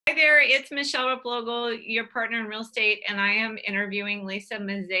Hi there, it's Michele Replogle, your partner in real estate, and I am interviewing Lisa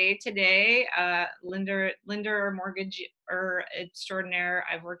Mazzei today, lender or mortgage or extraordinaire.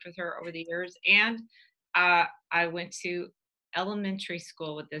 I've worked with her over the years, and I went to elementary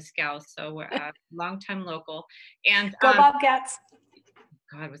school with this gal, so longtime local. And Go Bobcats!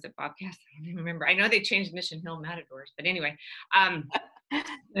 God, was it Bobcats? I don't even remember. I know they changed Mission Hill Matadors, but anyway.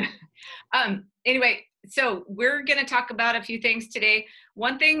 Anyway, so we're going to talk about a few things today.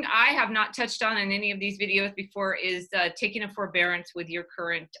 One thing I have not touched on in any of these videos before is taking a forbearance with your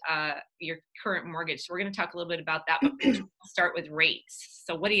current mortgage. So we're going to talk a little bit about that, but we'll start with rates.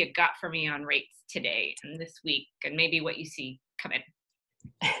 So what do you got for me on rates today and this week, and maybe what you see coming?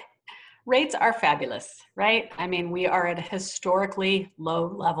 Rates are fabulous, right? I mean, we are at historically low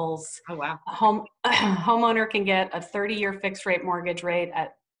levels. Oh, wow. A homeowner can get a 30-year fixed rate mortgage rate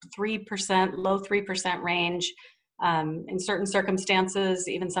at 3%, low 3% range. In certain circumstances,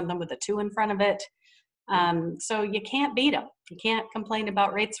 even something with a 2 in front of it. So you can't beat them. You can't complain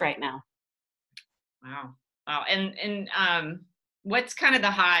about rates right now. Wow. Wow. And what's kind of the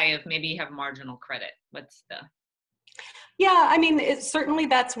high of maybe you have marginal credit? What's the... Yeah, I mean, certainly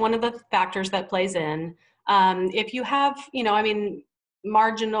that's one of the factors that plays in. If you have,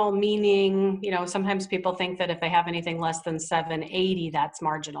 marginal meaning, sometimes people think that if they have anything less than 780, that's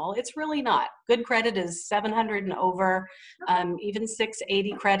marginal. It's really not. Good credit is 700 and over, even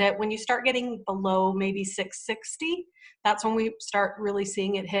 680 credit. When you start getting below maybe 660, that's when we start really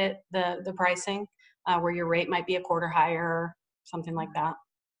seeing it hit the pricing, where your rate might be a quarter higher, something like that.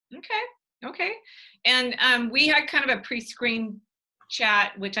 Okay. And we had kind of a pre-screen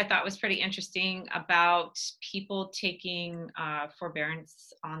chat, which I thought was pretty interesting, about people taking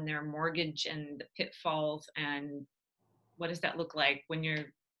forbearance on their mortgage and the pitfalls, and what does that look like when you're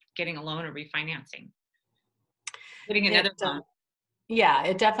getting a loan or refinancing? Getting another loan. Yeah,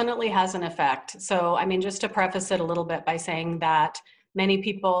 it definitely has an effect. So, I mean, just to preface it a little bit by saying that many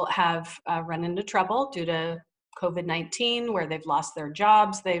people have run into trouble due to COVID-19, where they've lost their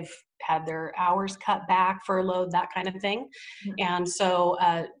jobs, they've had their hours cut back, furloughed, that kind of thing. And so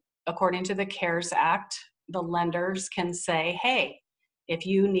according to the CARES Act, the lenders can say, hey, if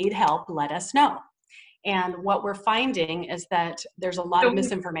you need help, let us know. And what we're finding is that there's a lot of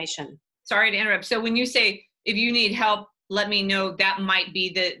misinformation. Sorry to interrupt. So when you say, if you need help, let me know, that might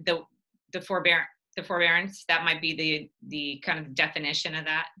be the forbearance, that might be the kind of definition of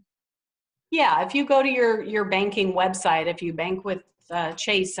that. Yeah, if you go to your banking website, if you bank with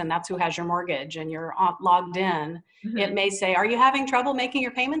Chase and that's who has your mortgage and you're logged in, it may say, are you having trouble making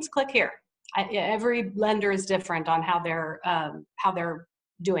your payments? Click here. Every lender is different on how they're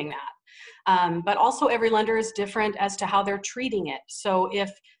doing that. But also every lender is different as to how they're treating it. So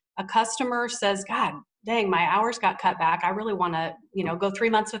if a customer says, God, dang, my hours got cut back, I really want to, go 3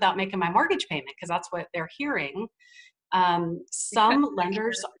 months without making my mortgage payment, because that's what they're hearing. Some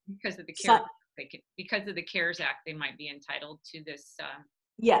lenders, because of the CARES Act, they might be entitled to this.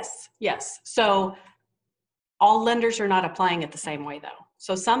 Yes. So all lenders are not applying it the same way, though.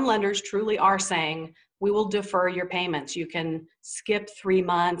 So some lenders truly are saying, we will defer your payments. You can skip 3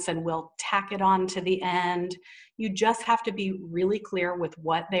 months and we'll tack it on to the end. You just have to be really clear with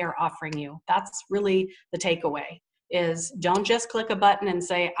what they are offering you. That's really the takeaway, is don't just click a button and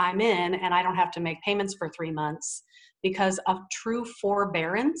say, I'm in and I don't have to make payments for 3 months, because a true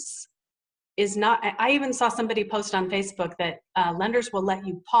forbearance is not. I even saw somebody post on Facebook that lenders will let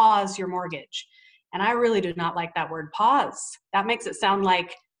you pause your mortgage. And I really do not like that word pause. That makes it sound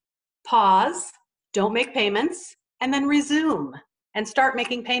like pause, don't make payments, and then resume and start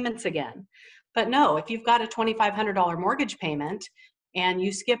making payments again. But no, if you've got a $2,500 mortgage payment and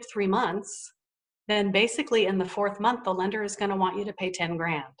you skip 3 months, then basically in the 4th month, the lender is going to want you to pay 10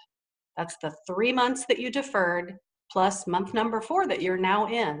 grand. That's the 3 months that you deferred plus month number 4 that you're now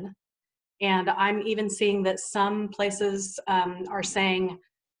in. And I'm even seeing that some places are saying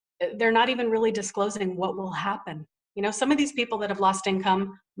they're not even really disclosing what will happen. Some of these people that have lost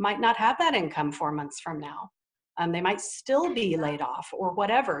income might not have that income 4 months from now. They might still be laid off or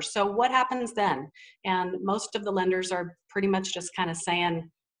whatever. So what happens then? And most of the lenders are pretty much just kind of saying,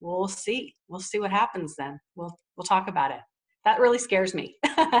 we'll see what happens then. We'll talk about it. That really scares me.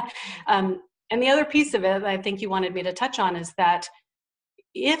 And the other piece of it I think you wanted me to touch on is that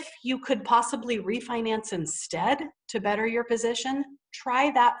if you could possibly refinance instead to better your position,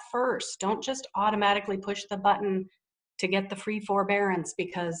 try that first. Don't just automatically push the button to get the free forbearance,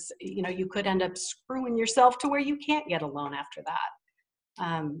 because you could end up screwing yourself to where you can't get a loan after that.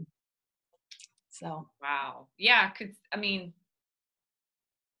 So wow, yeah, because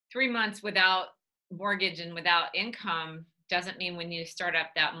 3 months without mortgage and without income doesn't mean when you start up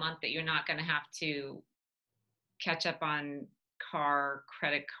that month that you're not going to have to catch up on car,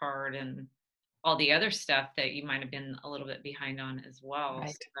 credit card, and all the other stuff that you might have been a little bit behind on as well. Right.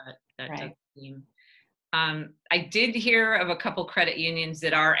 So that does Right. seem. I did hear of a couple credit unions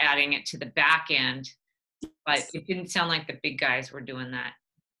that are adding it to the back end, but it didn't sound like the big guys were doing that.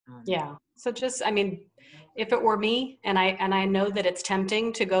 Yeah. So just, I mean, if it were me, and I know that it's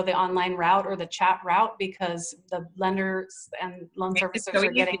tempting to go the online route or the chat route because the lenders and loan Makes it servicers so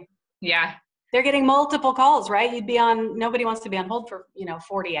are easy. Yeah. they're getting multiple calls, right? Nobody wants to be on hold for,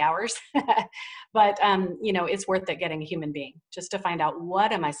 40 hours, but, it's worth it getting a human being just to find out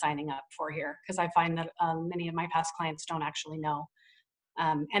what am I signing up for here? Because I find that many of my past clients don't actually know.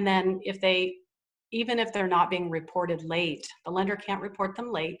 And then even if they're not being reported late, the lender can't report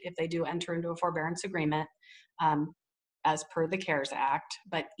them late if they do enter into a forbearance agreement as per the CARES Act.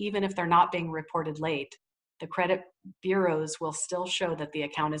 But even if they're not being reported late, the credit bureaus will still show that the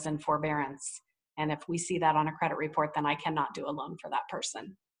account is in forbearance. And if we see that on a credit report, then I cannot do a loan for that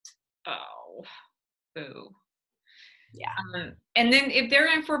person. Oh, boo. Yeah. And then if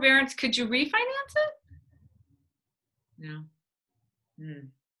they're in forbearance, could you refinance it? No.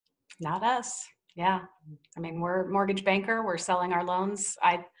 Not us. Yeah. I mean, we're a mortgage banker. We're selling our loans.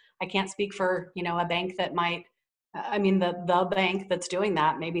 I can't speak for, a bank that might, the bank that's doing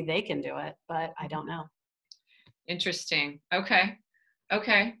that, maybe they can do it, but I don't know. Interesting. Okay.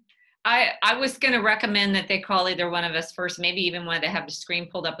 I was going to recommend that they call either one of us first, maybe even when they have the screen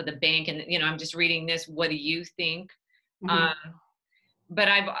pulled up with the bank and, I'm just reading this. What do you think? Mm-hmm. But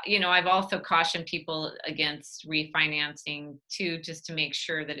I've also cautioned people against refinancing too, just to make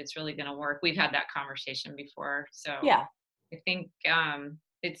sure that it's really going to work. We've had that conversation before. So Yeah. I think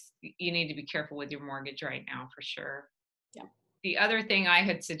you need to be careful with your mortgage right now for sure. Yeah. The other thing I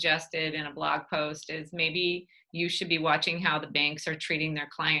had suggested in a blog post is maybe you should be watching how the banks are treating their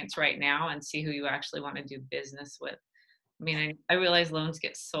clients right now and see who you actually want to do business with. I mean, I realize loans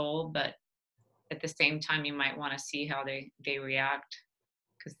get sold, but at the same time, you might want to see how they react.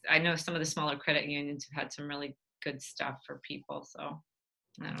 Because I know some of the smaller credit unions have had some really good stuff for people. So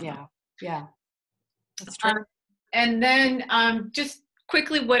I don't know. Yeah. That's true. And then just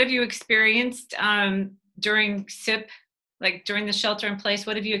quickly, what have you experienced during SIP, like during the shelter in place?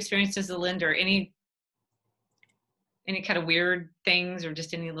 What have you experienced as a lender? Any kind of weird things or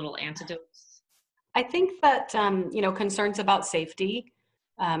just any little antidotes? I think that, concerns about safety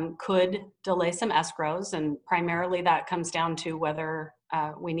could delay some escrows, and primarily that comes down to whether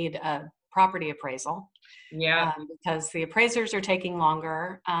we need a property appraisal. Yeah. Because the appraisers are taking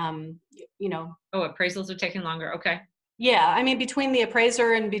longer. Oh, appraisals are taking longer. Okay. Yeah, I mean, between the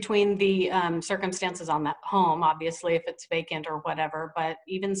appraiser and between the circumstances on that home, obviously, if it's vacant or whatever, but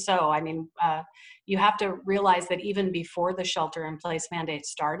even so, I mean, you have to realize that even before the shelter in place mandate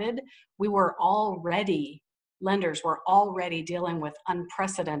started, lenders were already dealing with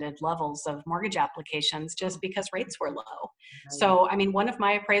unprecedented levels of mortgage applications just because rates were low. So, I mean, one of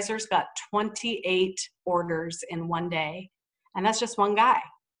my appraisers got 28 orders in one day, and that's just one guy.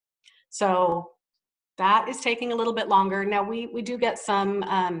 So that is taking a little bit longer. Now we do get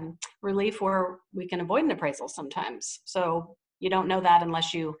some relief where we can avoid an appraisal sometimes. So you don't know that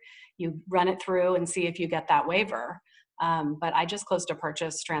unless you run it through and see if you get that waiver. But I just closed a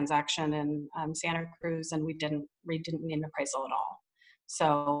purchase transaction in Santa Cruz, and we didn't need an appraisal at all.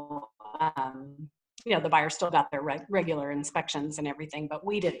 So the buyer still got their regular inspections and everything, but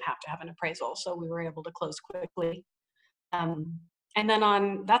we didn't have to have an appraisal, so we were able to close quickly. And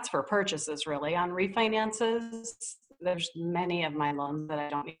then that's for purchases, really. On refinances, there's many of my loans that I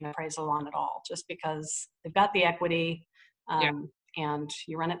don't need an appraisal on at all, just because they've got the equity and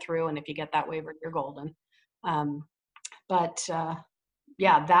you run it through, and if you get that waiver, you're golden.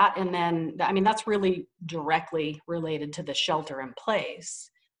 That, and then, I mean, that's really directly related to the shelter in place,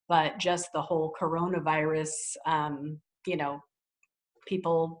 but just the whole coronavirus,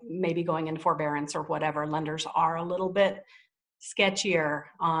 people maybe going into forbearance or whatever, lenders are a little bit sketchier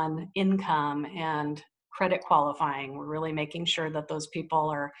on income and credit qualifying. We're really making sure that those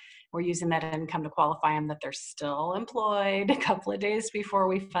people we're using that income to qualify them, that they're still employed a couple of days before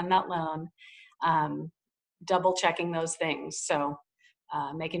we fund that loan. Double checking those things. So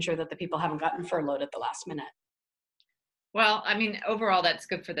making sure that the people haven't gotten furloughed at the last minute. Well, I mean, overall, that's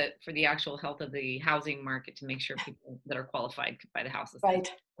good for the actual health of the housing market to make sure people that are qualified could buy the houses. Right.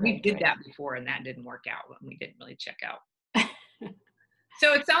 We did that before, and that didn't work out, and we didn't really check out.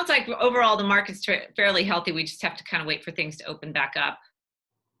 So it sounds like overall the market's fairly healthy. We just have to kind of wait for things to open back up.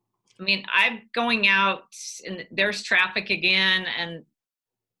 I mean, I'm going out and there's traffic again, and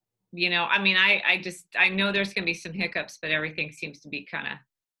you know, I mean, I know there's going to be some hiccups, but everything seems to be kind of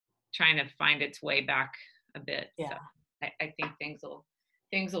trying to find its way back a bit. Yeah. So I think things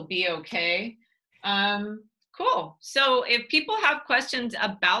will be okay. Cool. So if people have questions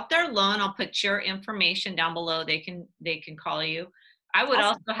about their loan, I'll put your information down below. They can call you. I would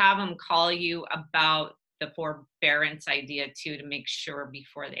Awesome. also have them call you about the forbearance idea too, to make sure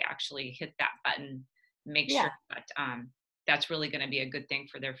before they actually hit that button, make Yeah. sure that that's really going to be a good thing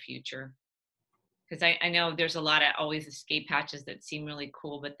for their future. Because I know there's a lot of always escape hatches that seem really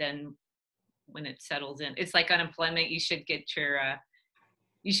cool, but then when it settles in, it's like unemployment. You should get your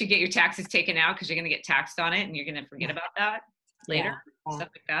taxes taken out because you're going to get taxed on it, and you're going to forget about that later. Yeah. Stuff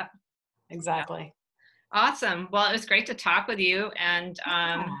like that. Exactly. Yeah. Awesome. Well, it was great to talk with you, and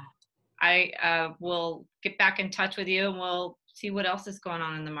I will get back in touch with you, and we'll see what else is going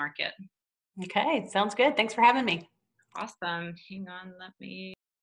on in the market. Okay. Sounds good. Thanks for having me. Awesome. Hang on. Let me